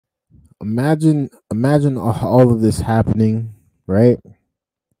Imagine all of this happening, right?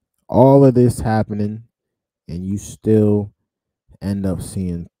 All of this happening, and you still end up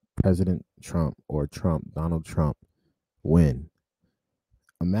seeing President Trump or Donald Trump win.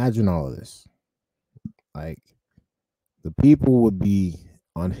 Imagine all of this. Like, the people would be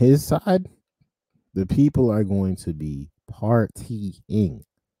on his side. The people are going to be partying.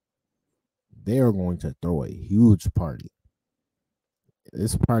 They are going to throw a huge party.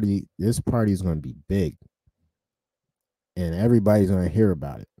 This party is going to be big, and everybody's going to hear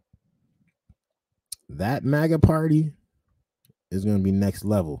about it. That MAGA party is going to be next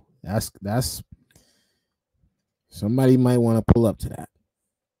level. That's somebody might want to pull up to that.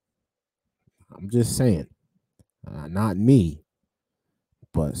 I'm just saying, not me,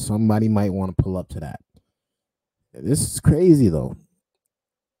 but somebody might want to pull up to that. This is crazy though.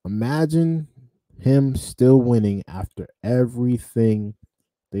 Imagine him still winning after everything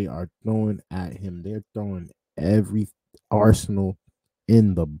they are throwing at him. They're throwing every arsenal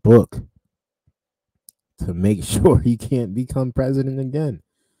in the book to make sure he can't become president again.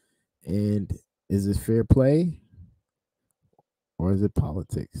 And is it fair play or is it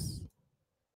politics?